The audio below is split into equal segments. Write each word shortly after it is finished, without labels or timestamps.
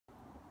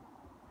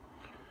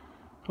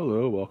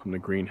Hello, welcome to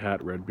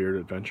Greenhat-Redbeard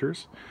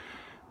Adventures.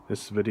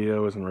 This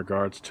video is in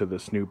regards to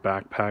this new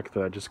backpack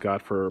that I just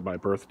got for my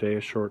birthday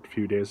a short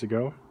few days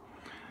ago.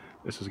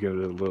 This is going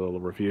to do a little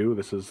review.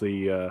 This is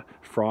the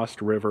Frost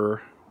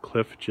River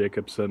Cliff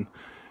Jacobson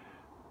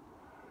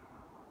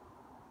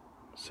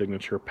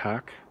signature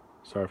pack.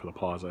 Sorry for the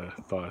pause, I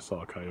thought I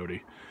saw a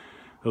coyote.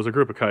 There was a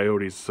group of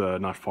coyotes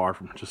not far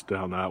from just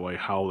down that way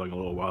howling a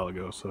little while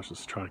ago, so I was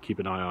just trying to keep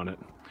an eye on it.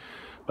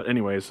 But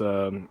anyways,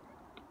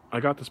 I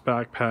got this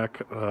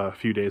backpack a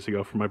few days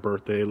ago for my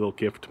birthday, a little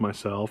gift to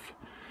myself,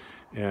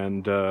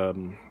 and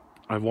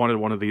I've wanted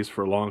one of these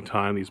for a long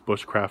time. These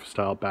bushcraft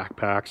style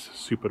backpacks,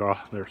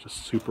 they're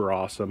just super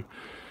awesome,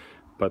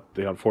 but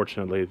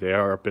unfortunately they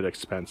are a bit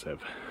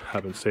expensive.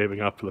 I've been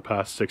saving up for the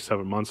past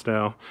 6-7 months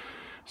now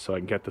so I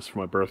can get this for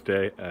my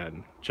birthday,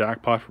 and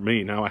jackpot for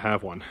me, now I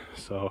have one.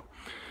 So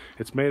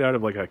it's made out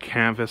of like a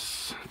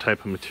canvas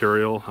type of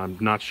material. I'm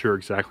not sure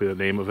exactly the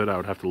name of it, I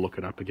would have to look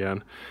it up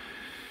again.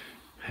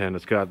 And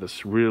it's got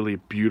this really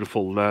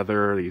beautiful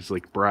leather, these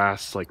like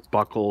brass like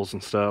buckles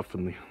and stuff.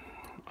 And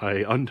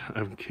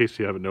in case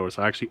you haven't noticed,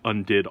 I actually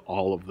undid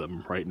all of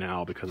them right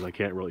now because I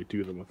can't really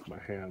do them with my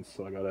hands.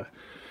 So I gotta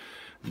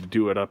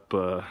do it up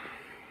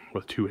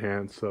with two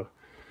hands. So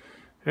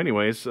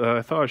anyways,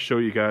 I thought I'd show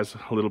you guys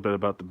a little bit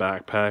about the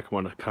backpack,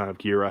 what kind of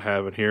gear I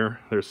have in here.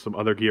 There's some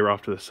other gear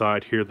off to the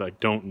side here that I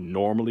don't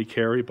normally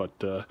carry, but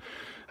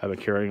I've been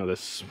carrying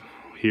this.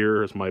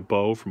 Here is my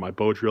bow for my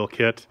bow drill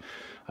kit.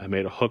 I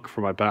made a hook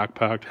for my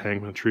backpack to hang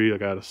from the tree. I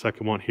got a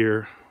second one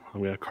here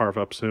I'm going to carve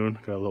up soon.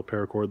 Got a little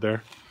paracord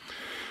there.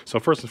 So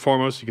first and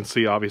foremost, you can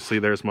see obviously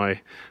there's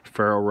my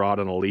ferro rod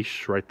and a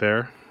leash right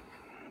there.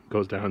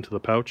 Goes down into the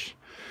pouch.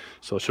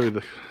 So I'll show you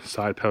the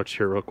side pouch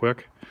here real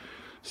quick.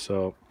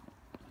 So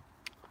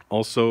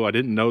also, I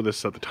didn't know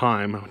this at the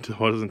time. It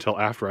wasn't until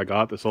after I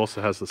got this.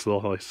 Also has this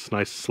little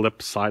nice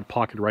slip side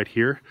pocket right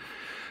here,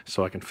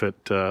 so I can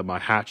fit my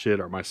hatchet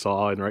or my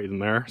saw right in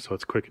there, so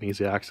it's quick and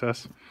easy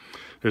access.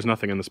 There's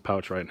nothing in this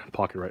pocket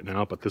right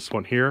now, but this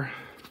one here,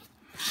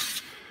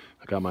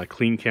 I got my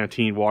Clean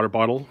Canteen water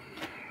bottle.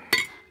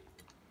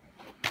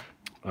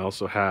 I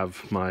also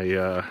have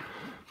my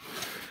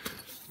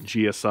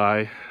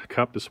GSI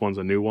cup. This one's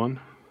a new one.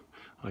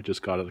 I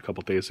just got it a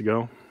couple days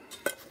ago.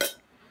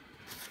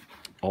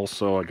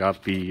 Also, I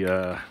got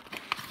the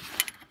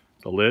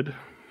lid,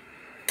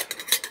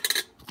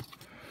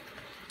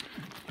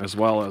 as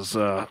well as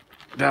down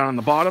on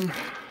the bottom,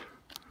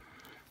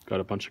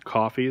 got a bunch of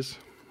coffees,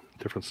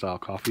 different style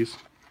coffees,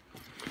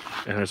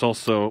 and there's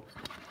also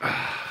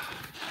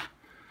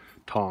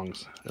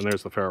tongs, and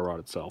there's the ferro rod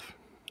itself.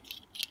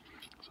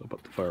 So I'll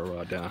put the ferro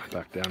rod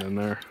back down in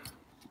there.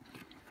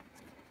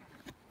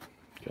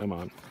 Come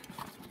on.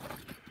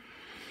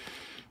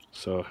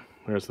 So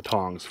there's the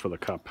tongs for the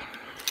cup.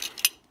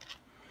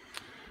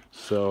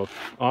 So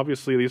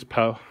obviously these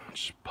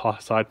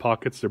side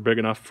pockets, they're big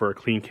enough for a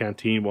Clean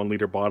Canteen 1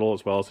 liter bottle,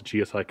 as well as a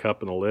GSI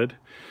cup and a lid,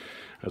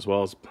 as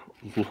well as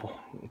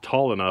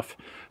tall enough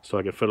so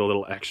I can fit a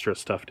little extra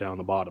stuff down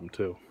the bottom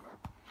too.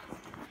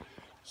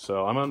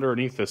 So I'm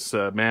underneath this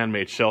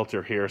man-made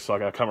shelter here, so I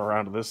gotta come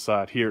around to this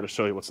side here to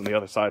show you what's in the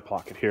other side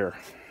pocket here.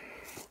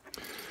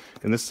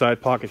 In this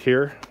side pocket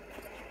here,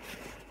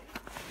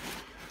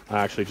 I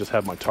actually just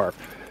have my tarp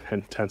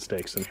and tent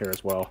stakes in here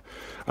as well.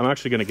 I'm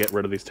actually going to get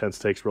rid of these tent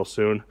stakes real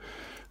soon,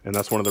 and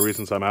that's one of the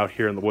reasons I'm out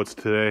here in the woods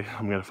today.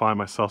 I'm going to find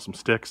myself some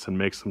sticks and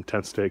make some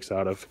tent stakes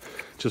out of,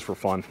 just for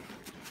fun.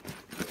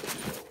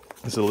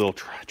 It's a little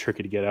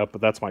tricky to get out,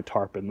 but that's my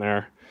tarp in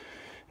there.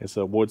 It's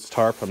a woods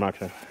tarp. I'm not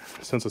going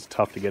to, since it's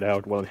tough to get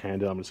out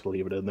one-handed, I'm just going to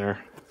leave it in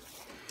there.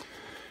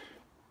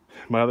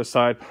 My other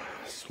side,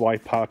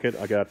 swipe pocket,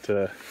 I got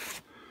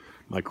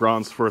my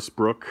Grand's First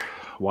Brook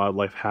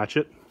wildlife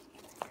hatchet.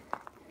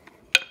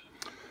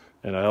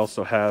 And I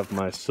also have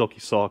my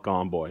Silky Salk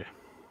Envoy.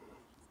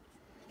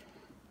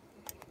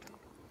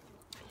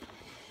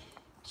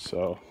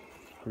 So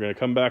we're going to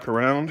come back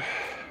around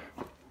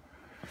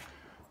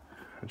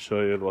and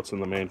show you what's in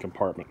the main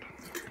compartment.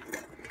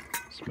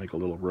 Let's make a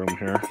little room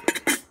here.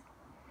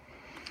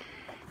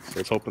 So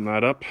let's open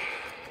that up.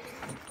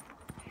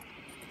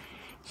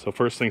 So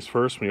first things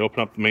first, when you open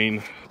up the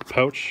main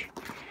pouch,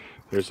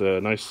 there's a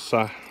nice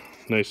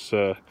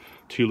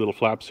 2 little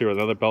flaps here with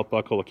another belt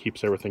buckle that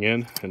keeps everything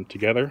in and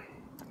together.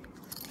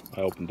 I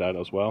opened that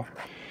as well.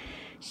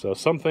 So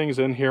some things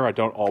in here I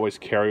don't always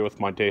carry with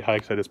my day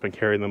hikes. I've just been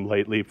carrying them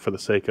lately for the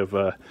sake of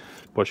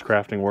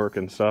bushcrafting work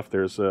and stuff.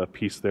 There's a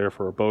piece there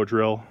for a bow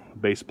drill,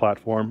 base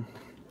platform.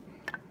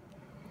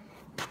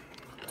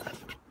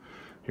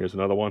 Here's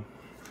another one.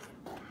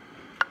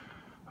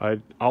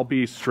 I'll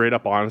be straight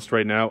up honest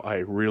right now.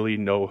 I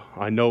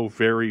know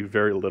very,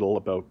 very little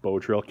about bow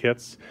drill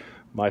kits.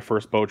 My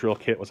first bow drill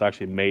kit was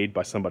actually made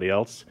by somebody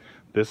else.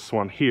 This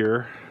one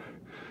here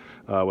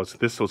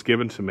was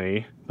given to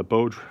me. The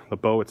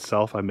bow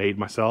itself I made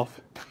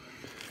myself,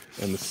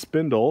 and the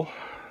spindle,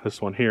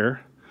 this one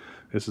here,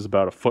 this is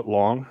about 1 foot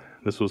long.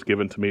 This was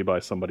given to me by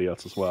somebody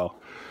else as well.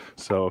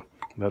 So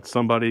that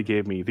somebody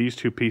gave me these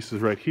 2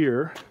 pieces right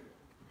here,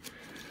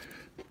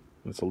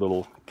 It's a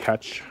little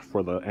catch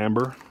for the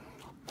amber.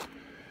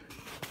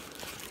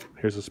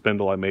 Here's a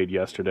spindle I made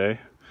yesterday.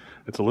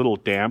 It's a little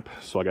damp,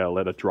 so I gotta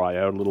let it dry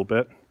out a little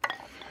bit.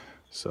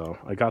 So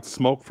I got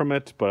smoke from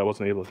it, but I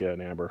wasn't able to get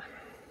an amber.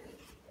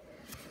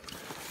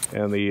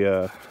 And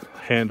the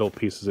handle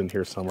piece is in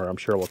here somewhere. I'm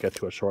sure we'll get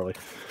to it shortly.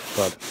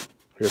 But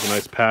here's a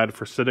nice pad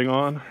for sitting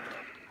on.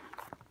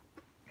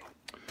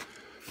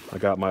 I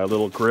got my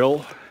little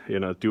grill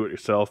in a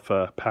do-it-yourself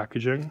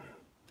packaging.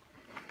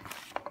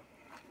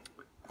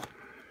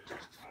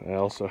 I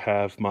also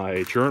have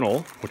my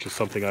journal, which is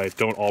something I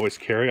don't always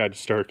carry. I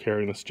just started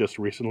carrying this just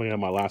recently on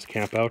my last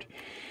camp out.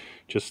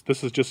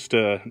 This is just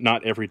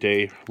not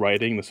everyday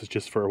writing. This is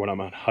just for when I'm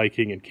out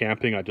hiking and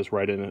camping. I just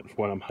write in it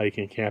when I'm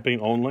hiking and camping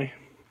only.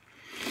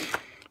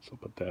 So I'll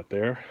put that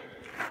there.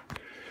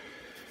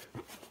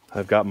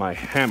 I've got my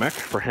hammock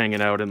for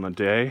hanging out in the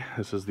day.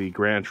 This is the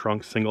Grand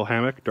Trunk single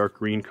hammock, dark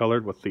green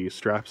colored with the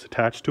straps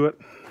attached to it.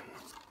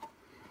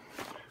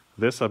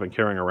 This I've been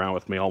carrying around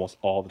with me almost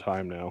all the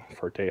time now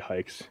for day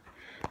hikes,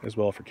 as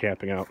well for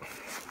camping out.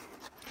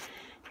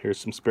 Here's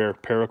some spare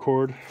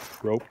paracord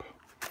rope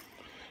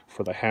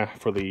for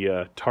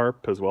the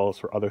tarp, as well as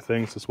for other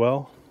things as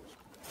well.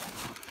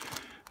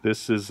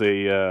 This is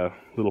a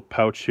little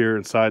pouch here.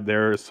 Inside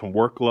there is some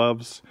work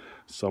gloves,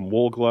 some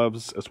wool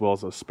gloves, as well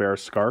as a spare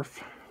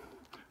scarf.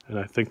 And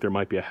I think there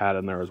might be a hat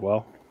in there as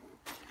well.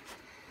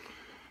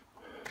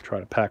 Try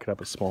to pack it up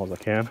as small as I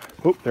can.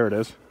 Oh, there it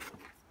is.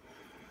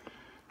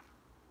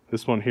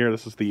 This one here,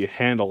 this is the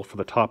handle for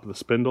the top of the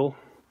spindle.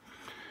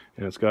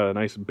 And it's got a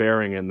nice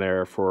bearing in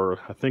there for,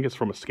 I think it's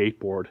from a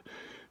skateboard.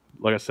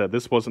 Like I said,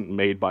 this wasn't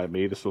made by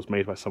me, this was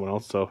made by someone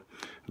else. So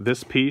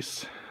this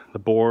piece, the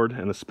board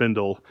and the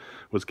spindle,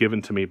 was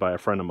given to me by a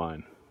friend of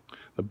mine.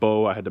 The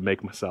bow I had to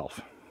make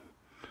myself.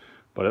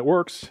 But it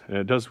works, and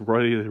it does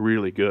really,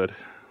 really good.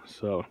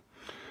 So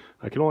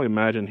I can only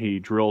imagine he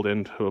drilled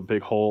into a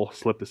big hole,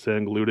 slipped this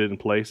in, glued it in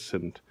place,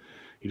 and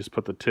he just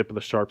put the tip of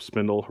the sharp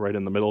spindle right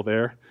in the middle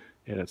there.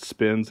 And it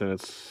spins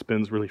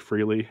really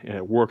freely, and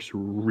it works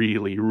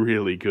really,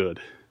 really good.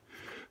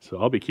 So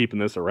I'll be keeping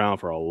this around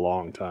for a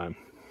long time.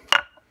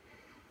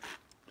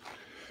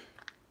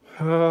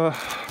 For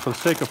the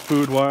sake of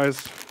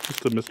food-wise,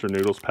 just a Mr.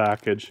 Noodles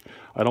package.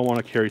 I don't want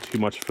to carry too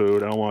much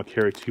food. I don't want to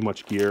carry too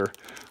much gear.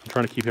 I'm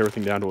trying to keep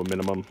everything down to a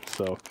minimum.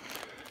 So,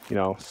 you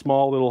know,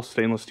 small little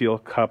stainless steel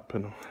cup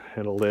and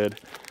a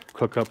lid.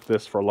 Cook up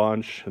this for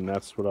lunch, and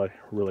that's what I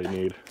really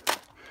need.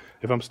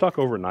 If I'm stuck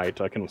overnight,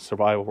 I can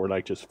survive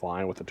overnight just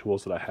fine with the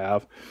tools that I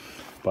have.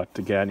 But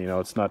again, you know,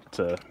 it's not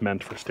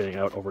meant for staying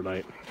out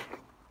overnight.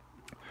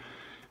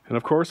 And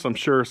of course, I'm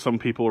sure some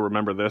people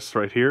remember this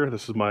right here.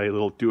 This is my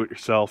little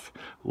do-it-yourself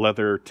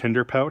leather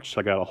tinder pouch.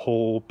 I got a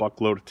whole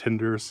buckload of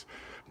tinders,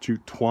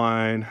 jute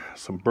twine,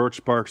 some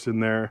birch barks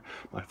in there.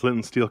 My flint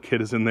and steel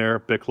kit is in there,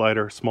 Bic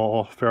lighter,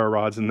 small ferro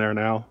rods in there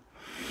now.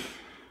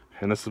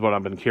 And this is what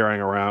I've been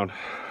carrying around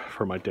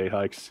for my day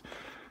hikes.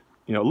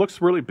 You know, it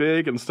looks really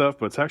big and stuff,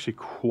 but it's actually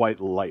quite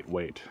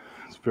lightweight.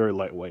 It's very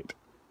lightweight.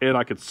 And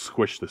I could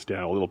squish this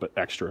down a little bit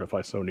extra if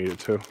I so needed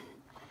to.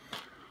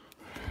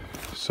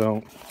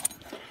 So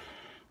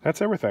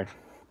that's everything.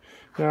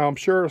 Now, I'm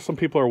sure some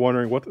people are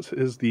wondering what this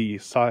is the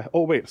size.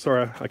 Oh, wait,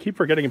 sorry. I keep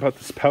forgetting about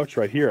this pouch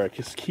right here. I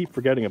just keep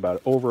forgetting about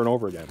it over and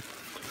over again.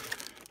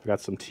 I got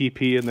some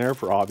TP in there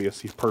for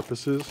obvious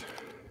purposes.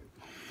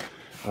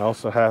 I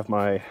also have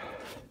my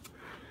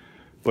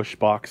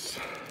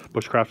Bushcraft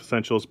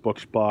Essentials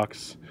Bush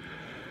Box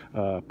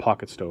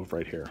pocket stove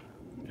right here.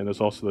 And there's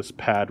also this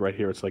pad right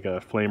here. It's like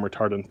a flame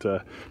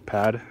retardant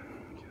pad.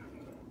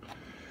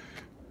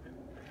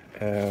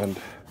 And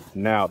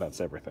now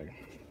that's everything.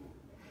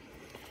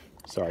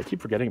 Sorry, I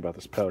keep forgetting about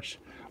this pouch.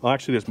 Well,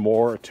 actually, there's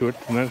more to it.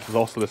 And then there's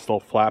also this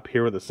little flap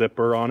here with a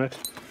zipper on it.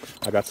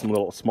 I got some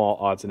little small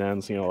odds and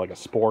ends, you know, like a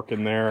spork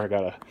in there. I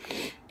got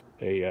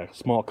a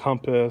small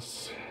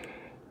compass,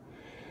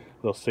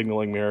 little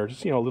signaling mirror,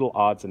 just, you know, little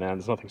odds and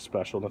ends, nothing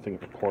special, nothing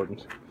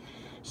important.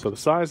 So the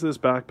size of this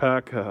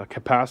backpack,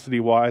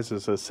 capacity-wise,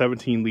 is a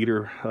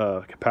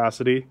 17-liter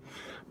capacity,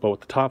 but with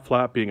the top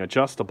flap being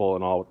adjustable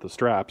and all with the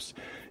straps,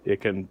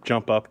 it can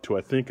jump up to,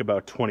 I think,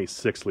 about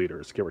 26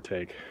 liters, give or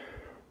take.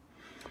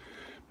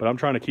 But I'm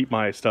trying to keep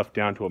my stuff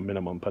down to a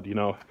minimum, but, you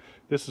know,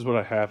 this is what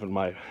I have in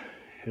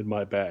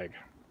my bag.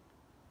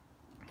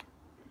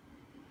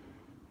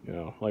 You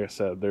know, like I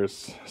said,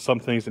 there's some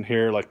things in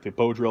here, like the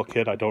bow drill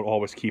kit, I don't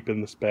always keep in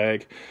this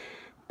bag.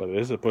 But it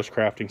is a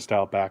bushcrafting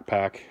style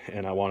backpack,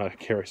 and I want to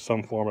carry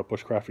some form of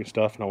bushcrafting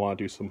stuff, and I want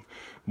to do some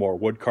more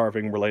wood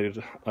carving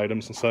related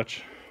items and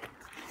such.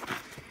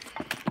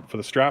 For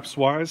the straps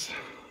wise,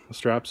 the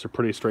straps are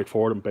pretty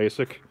straightforward and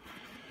basic.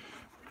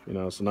 You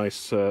know, it's a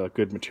nice,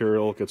 good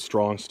material, good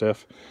strong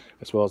stuff,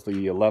 as well as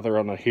the leather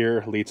on the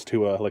here leads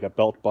to like a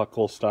belt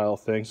buckle style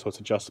thing, so it's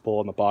adjustable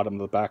on the bottom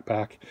of the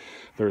backpack.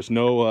 There's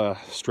no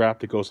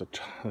strap that goes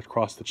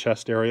across the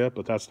chest area,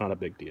 but that's not a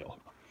big deal.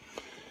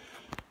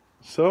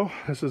 So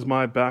this is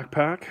my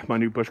backpack, my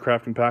new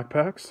bushcrafting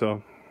backpack.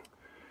 So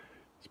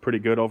it's pretty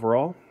good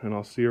overall, and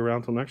I'll see you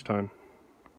around till next time.